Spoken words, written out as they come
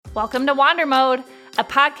Welcome to Wander Mode, a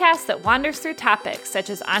podcast that wanders through topics such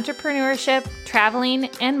as entrepreneurship, traveling,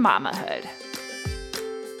 and mamahood.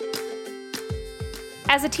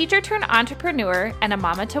 As a teacher turned entrepreneur and a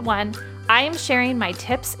mama to one, I am sharing my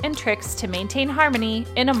tips and tricks to maintain harmony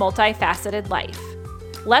in a multifaceted life.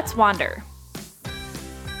 Let's wander.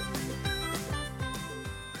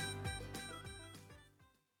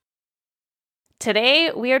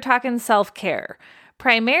 Today, we are talking self-care,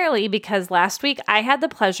 primarily because last week I had the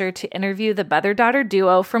pleasure to interview the mother-daughter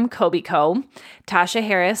duo from Kobe Co., Tasha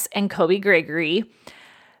Harris and Kobe Gregory.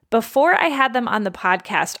 Before I had them on the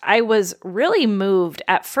podcast, I was really moved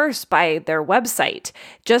at first by their website.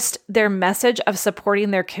 Just their message of supporting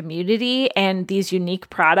their community and these unique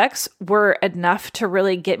products were enough to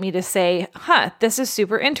really get me to say, this is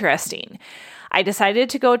super interesting. I decided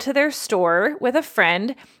to go to their store with a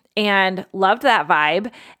friend and loved that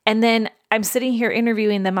vibe. And then I'm sitting here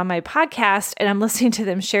interviewing them on my podcast and I'm listening to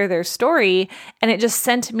them share their story, and it just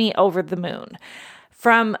sent me over the moon.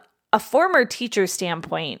 From a former teacher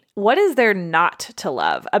standpoint, what is there not to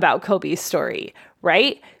love about Kobe's story,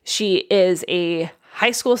 right? She is a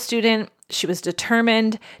high school student. She was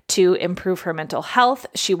determined to improve her mental health.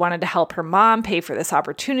 She wanted to help her mom pay for this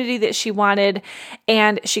opportunity that she wanted.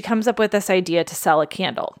 And she comes up with this idea to sell a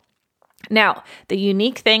candle. Now, the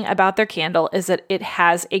unique thing about their candle is that it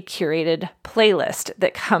has a curated playlist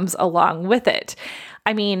that comes along with it.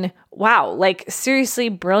 I mean, wow, seriously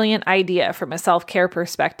brilliant idea from a self-care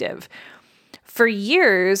perspective. For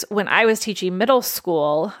years, when I was teaching middle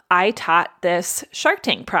school, I taught this Shark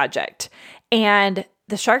Tank project. And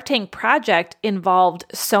the Shark Tank project involved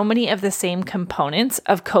so many of the same components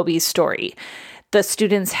of Kobe's story. The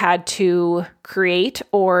students had to create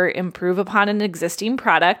or improve upon an existing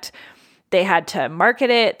product. They had to market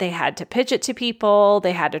it, they had to pitch it to people,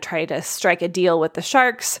 they had to try to strike a deal with the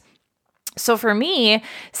sharks. So for me,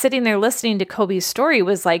 sitting there listening to Kobe's story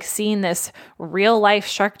was like seeing this real life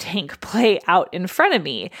Shark Tank play out in front of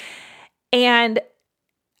me. And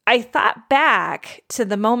I thought back to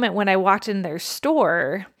the moment when I walked in their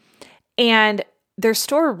store, and their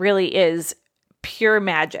store really is pure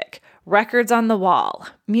magic. Records on the wall,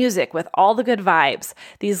 music with all the good vibes,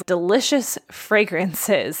 these delicious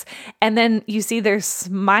fragrances, and then you see their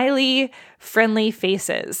smiley, friendly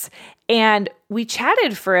faces. And we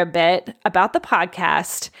chatted for a bit about the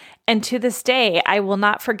podcast, and to this day, I will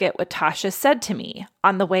not forget what Tasha said to me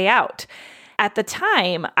on the way out. At the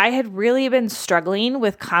time, I had really been struggling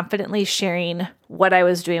with confidently sharing what I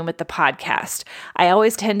was doing with the podcast. I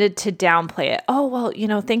always tended to downplay it. Oh,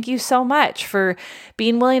 well, thank you so much for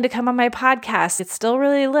being willing to come on my podcast. It's still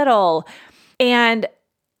really little. And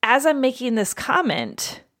as I'm making this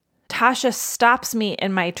comment, Tasha stops me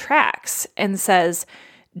in my tracks and says,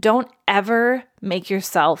 "Don't ever make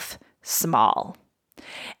yourself small."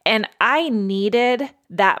 And I needed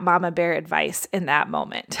that mama bear advice in that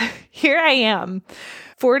moment. Here I am,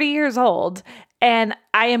 40 years old, and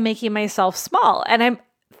I am making myself small. And I'm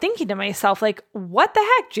thinking to myself, what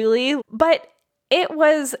the heck, Julie? But it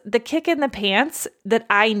was the kick in the pants that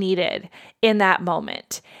I needed in that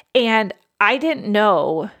moment. And I didn't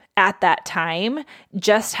know at that time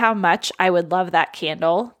just how much I would love that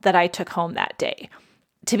candle that I took home that day.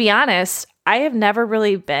 To be honest, I have never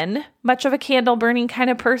really been much of a candle burning kind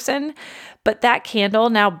of person, but that candle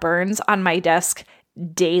now burns on my desk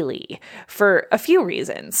daily for a few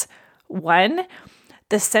reasons. One,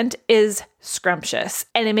 the scent is scrumptious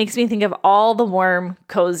and it makes me think of all the warm,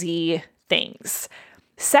 cozy things.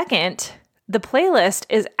 Second, the playlist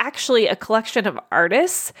is actually a collection of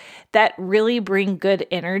artists that really bring good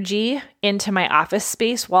energy into my office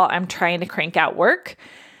space while I'm trying to crank out work.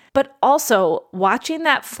 But also, watching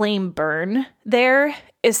that flame burn there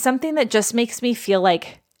is something that just makes me feel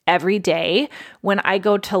like every day when I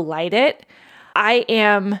go to light it, I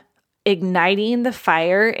am igniting the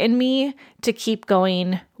fire in me to keep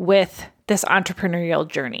going with this entrepreneurial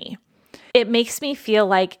journey. It makes me feel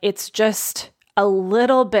like it's just a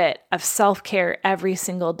little bit of self-care every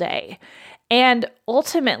single day. And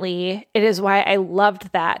ultimately, it is why I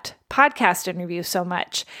loved that podcast interview so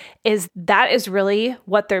much, is that is really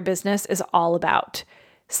what their business is all about.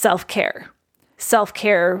 Self-care.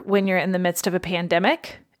 Self-care when you're in the midst of a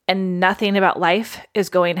pandemic and nothing about life is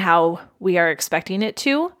going how we are expecting it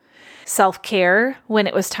to. Self-care when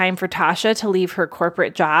it was time for Tasha to leave her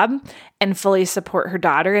corporate job and fully support her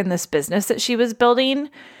daughter in this business that she was building.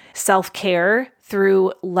 Self-care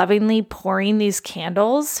through lovingly pouring these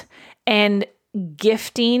candles and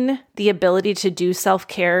gifting the ability to do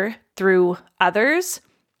self-care through others.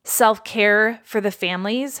 self-care for the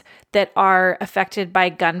families that are affected by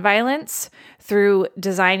gun violence through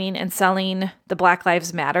designing and selling the Black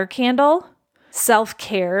Lives Matter candle,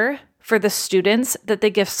 self-care for the students that they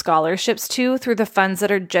give scholarships to through the funds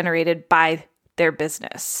that are generated by their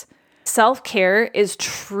business. Self-care is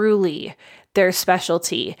truly their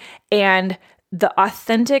specialty, and the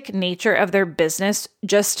authentic nature of their business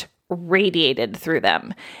just radiated through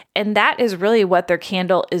them. And that is really what their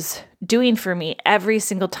candle is doing for me every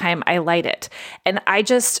single time I light it. And I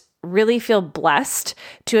just really feel blessed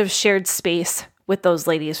to have shared space with those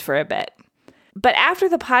ladies for a bit. But after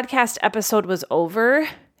the podcast episode was over,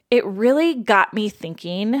 it really got me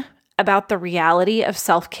thinking about the reality of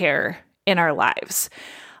self-care in our lives.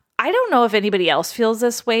 I don't know if anybody else feels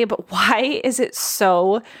this way, but why is it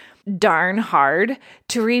so darn hard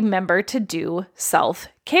to remember to do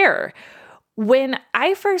self-care? When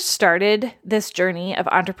I first started this journey of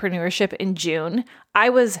entrepreneurship in June, I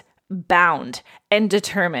was bound and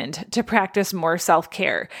determined to practice more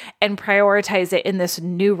self-care and prioritize it in this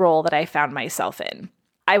new role that I found myself in.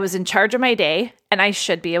 I was in charge of my day, and I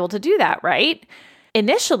should be able to do that, right?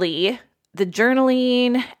 Initially, the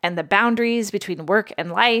journaling and the boundaries between work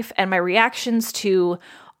and life and my reactions to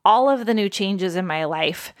all of the new changes in my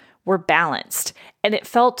life were balanced, and it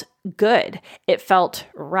felt good. It felt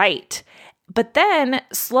right. But then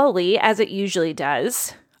slowly, as it usually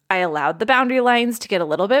does, I allowed the boundary lines to get a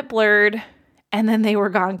little bit blurred, and then they were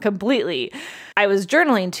gone completely. I was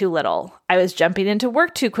journaling too little. I was jumping into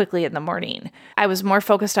work too quickly in the morning. I was more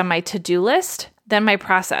focused on my to-do list than my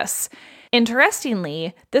process.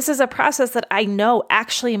 Interestingly, this is a process that I know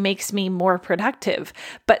actually makes me more productive,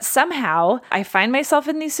 but somehow I find myself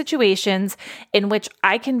in these situations in which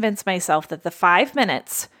I convince myself that the 5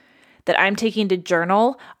 minutes that I'm taking to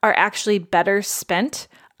journal are actually better spent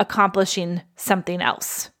accomplishing something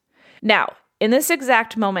else. Now, in this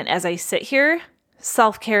exact moment as I sit here,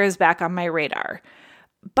 self-care is back on my radar.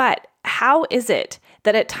 But how is it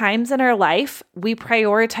that at times in our life, we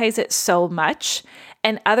prioritize it so much,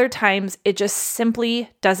 and other times it just simply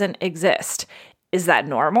doesn't exist? Is that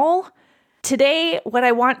normal? Today, what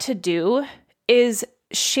I want to do is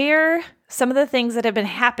share some of the things that have been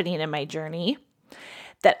happening in my journey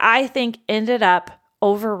that I think ended up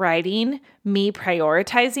overriding me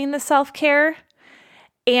prioritizing the self-care,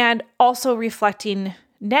 and also reflecting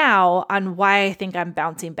now on why I think I'm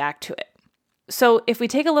bouncing back to it. So if we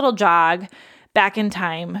take a little jog back in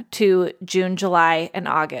time to June, July, and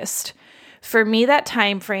August, for me, that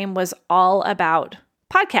time frame was all about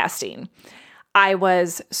podcasting. I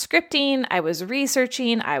was scripting, I was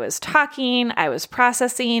researching, I was talking, I was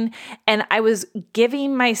processing, and I was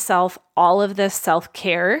giving myself all of this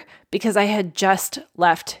self-care because I had just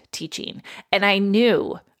left teaching, and I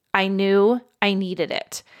knew I needed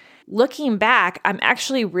it. Looking back, I'm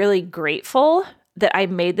actually really grateful that I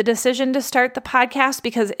made the decision to start the podcast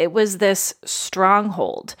because it was this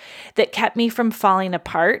stronghold that kept me from falling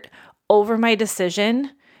apart over my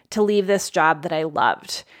decision to leave this job that I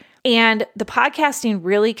loved. And the podcasting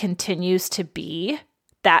really continues to be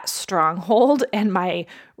that stronghold and my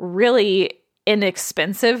really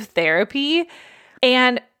inexpensive therapy.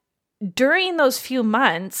 And during those few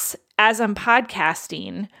months, as I'm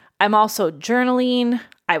podcasting, I'm also journaling,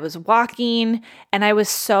 I was walking, and I was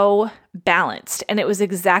so balanced. And it was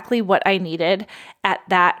exactly what I needed at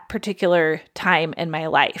that particular time in my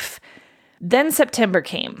life. Then September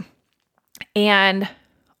came, and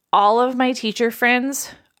all of my teacher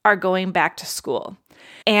friends are going back to school.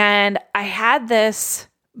 And I had this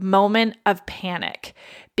moment of panic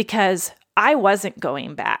because I wasn't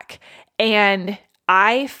going back. And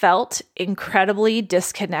I felt incredibly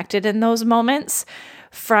disconnected in those moments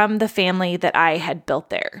from the family that I had built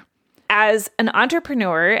there. As an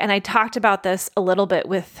entrepreneur, and I talked about this a little bit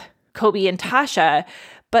with Kobe and Tasha,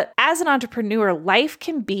 but as an entrepreneur, life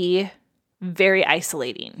can be very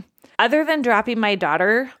isolating. Other than dropping my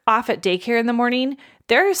daughter off at daycare in the morning,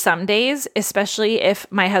 there are some days, especially if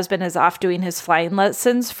my husband is off doing his flying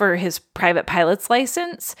lessons for his private pilot's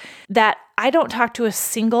license, that I don't talk to a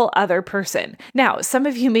single other person. Now, some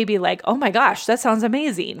of you may be like, oh my gosh, that sounds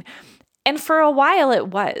amazing. And for a while it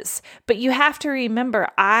was, but you have to remember,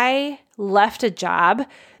 I left a job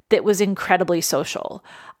that was incredibly social.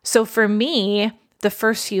 So for me, the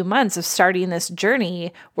first few months of starting this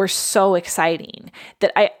journey were so exciting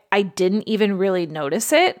that I didn't even really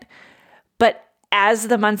notice it. But as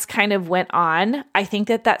the months kind of went on, I think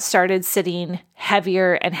that started sitting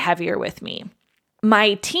heavier and heavier with me.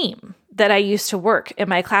 My team, that I used to work in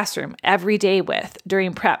my classroom every day with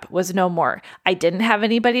during prep was no more. I didn't have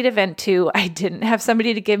anybody to vent to. I didn't have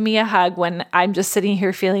somebody to give me a hug when I'm just sitting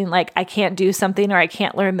here feeling like I can't do something or I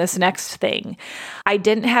can't learn this next thing. I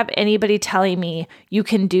didn't have anybody telling me, you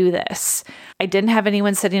can do this. I didn't have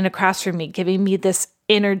anyone sitting across from me giving me this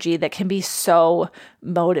energy that can be so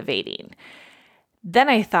motivating. Then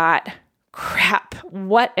I thought, crap,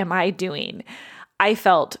 what am I doing? I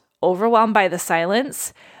felt overwhelmed by the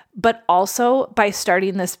silence, but also by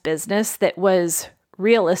starting this business that was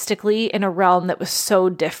realistically in a realm that was so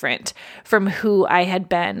different from who I had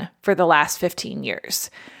been for the last 15 years.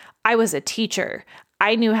 I was a teacher.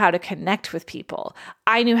 I knew how to connect with people.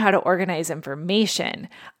 I knew how to organize information.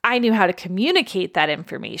 I knew how to communicate that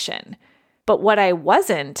information. But what I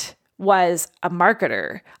wasn't was a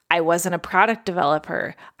marketer. I wasn't a product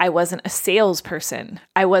developer. I wasn't a salesperson.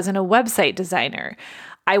 I wasn't a website designer.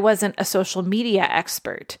 I wasn't a social media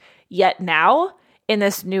expert. Yet now, in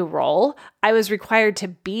this new role, I was required to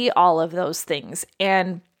be all of those things.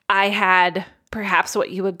 And I had perhaps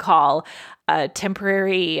what you would call a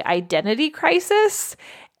temporary identity crisis.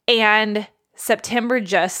 And September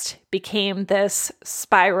just became this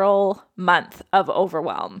spiral month of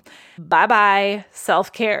overwhelm. Bye-bye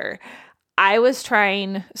self-care. I was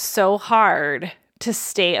trying so hard to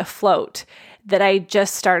stay afloat that I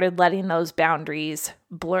just started letting those boundaries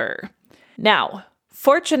blur. Now,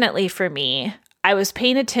 fortunately for me, I was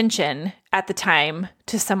paying attention at the time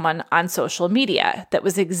to someone on social media that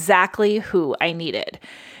was exactly who I needed.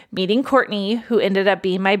 Meeting Courtney, who ended up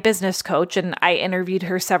being my business coach, and I interviewed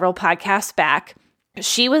her several podcasts back,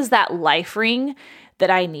 she was that life ring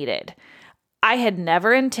that I needed. I had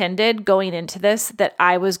never intended going into this that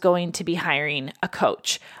I was going to be hiring a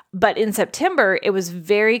coach. But in September, it was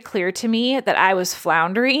very clear to me that I was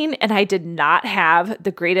floundering and I did not have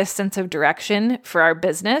the greatest sense of direction for our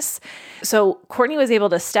business. So Courtney was able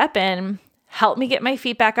to step in, help me get my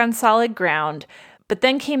feet back on solid ground. But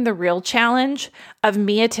then came the real challenge of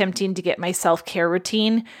me attempting to get my self-care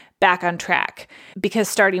routine back on track, because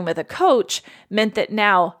starting with a coach meant that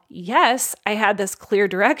now, yes, I had this clear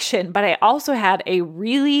direction, but I also had a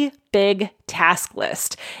really big task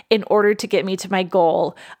list in order to get me to my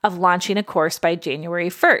goal of launching a course by January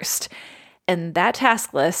 1st. And that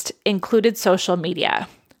task list included social media.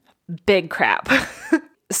 Big crap.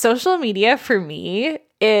 Social media for me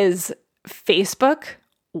is Facebook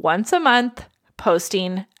once a month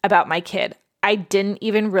posting about my kid. I didn't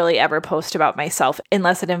even really ever post about myself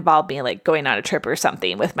unless it involved me like going on a trip or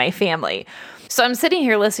something with my family. So I'm sitting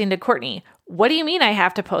here listening to Courtney. What do you mean I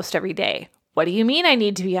have to post every day? What do you mean I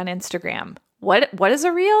need to be on Instagram? What is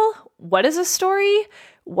a reel? What is a story?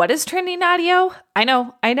 What is trending audio? I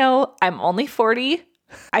know. I'm only 40.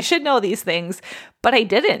 I should know these things, but I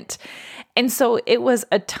didn't. And so it was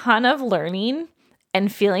a ton of learning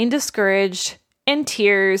and feeling discouraged and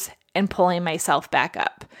tears and pulling myself back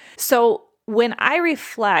up. So when I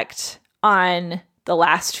reflect on the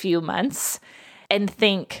last few months and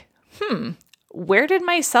think, where did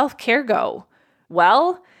my self-care go?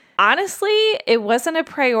 Well, honestly, it wasn't a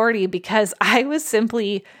priority because I was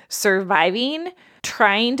simply surviving,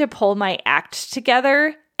 trying to pull my act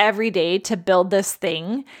together every day to build this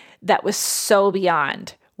thing that was so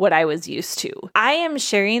beyond what I was used to. I am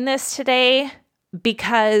sharing this today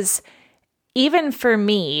because even for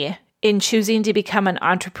me, in choosing to become an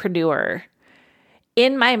entrepreneur,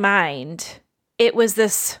 in my mind, it was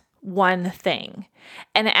this one thing.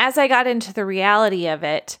 And as I got into the reality of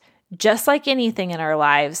it, just like anything in our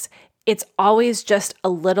lives, it's always just a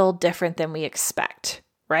little different than we expect,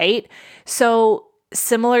 right? So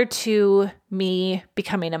similar to me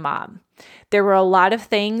becoming a mom, there were a lot of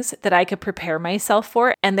things that I could prepare myself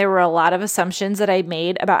for, and there were a lot of assumptions that I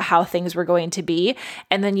made about how things were going to be.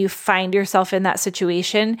 And then you find yourself in that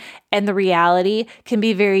situation, and the reality can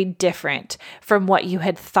be very different from what you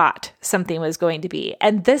had thought something was going to be.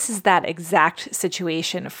 And this is that exact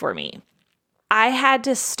situation for me. I had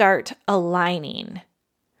to start aligning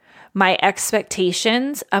my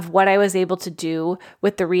expectations of what I was able to do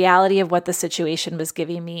with the reality of what the situation was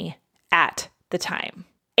giving me at the time.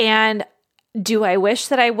 And do I wish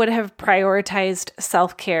that I would have prioritized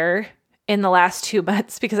self-care in the last 2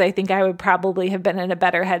 months? Because I think I would probably have been in a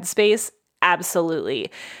better headspace.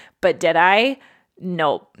 Absolutely. But did I?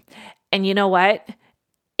 Nope. And you know what?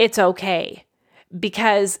 It's okay.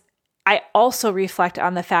 Because I also reflect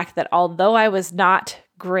on the fact that although I was not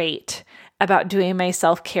great about doing my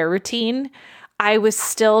self-care routine, I was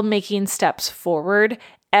still making steps forward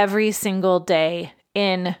every single day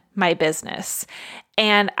in my business.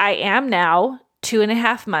 And I am now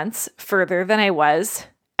 2.5 months further than I was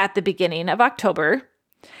at the beginning of October.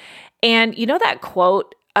 And you know that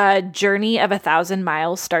quote, a journey of 1,000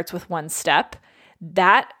 miles starts with one step?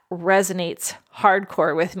 That resonates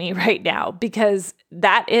hardcore with me right now because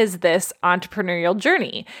that is this entrepreneurial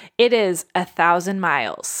journey. It is 1,000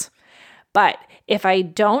 miles. But if I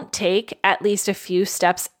don't take at least a few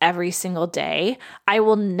steps every single day, I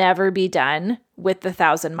will never be done with the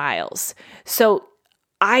 1,000 miles. So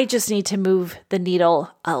I just need to move the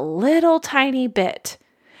needle a little tiny bit.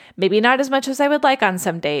 Maybe not as much as I would like on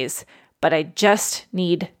some days, but I just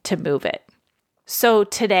need to move it. So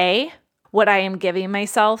today, what I am giving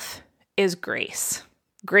myself is grace.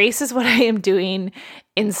 Grace is what I am doing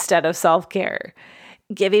instead of self-care.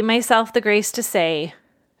 Giving myself the grace to say,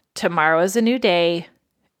 tomorrow is a new day.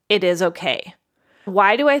 It is okay.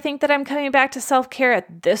 Why do I think that I'm coming back to self-care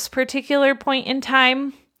at this particular point in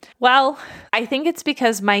time? Well, I think it's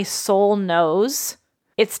because my soul knows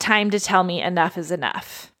it's time to tell me enough is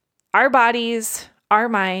enough. Our bodies, our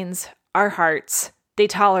minds, our hearts, they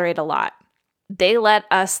tolerate a lot. They let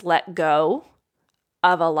us let go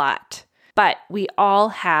of a lot. But we all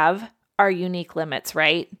have our unique limits,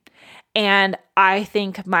 right? And I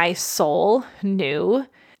think my soul knew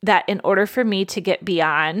that in order for me to get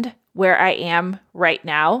beyond where I am right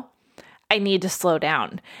now, I need to slow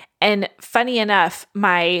down. And funny enough,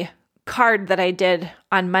 my card that I did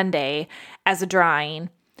on Monday as a drawing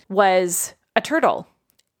was a turtle.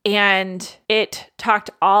 And it talked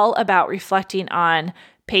all about reflecting on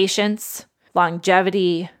patience,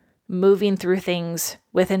 longevity, moving through things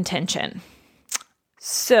with intention.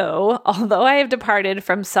 So, although I have departed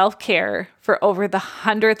from self-care for over the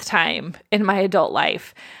 100th time in my adult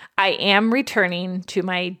life, I am returning to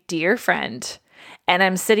my dear friend, and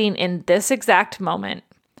I'm sitting in this exact moment,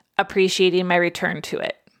 appreciating my return to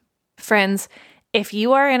it. Friends, if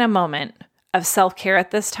you are in a moment of self-care at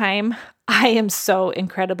this time, I am so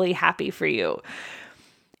incredibly happy for you.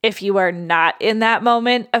 If you are not in that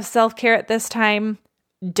moment of self-care at this time,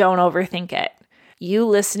 don't overthink it. You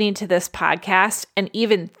listening to this podcast and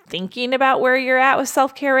even thinking about where you're at with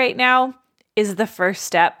self-care right now is the first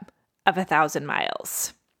step of 1,000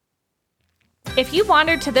 miles. If you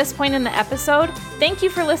wandered to this point in the episode, thank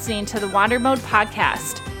you for listening to the Wander Mode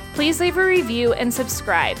podcast. Please leave a review and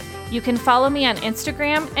subscribe. You can follow me on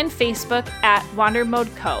Instagram and Facebook at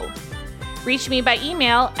WanderModeCo. Reach me by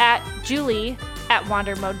email at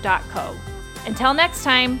julie@wandermode.co. Until next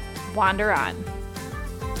time, wander on.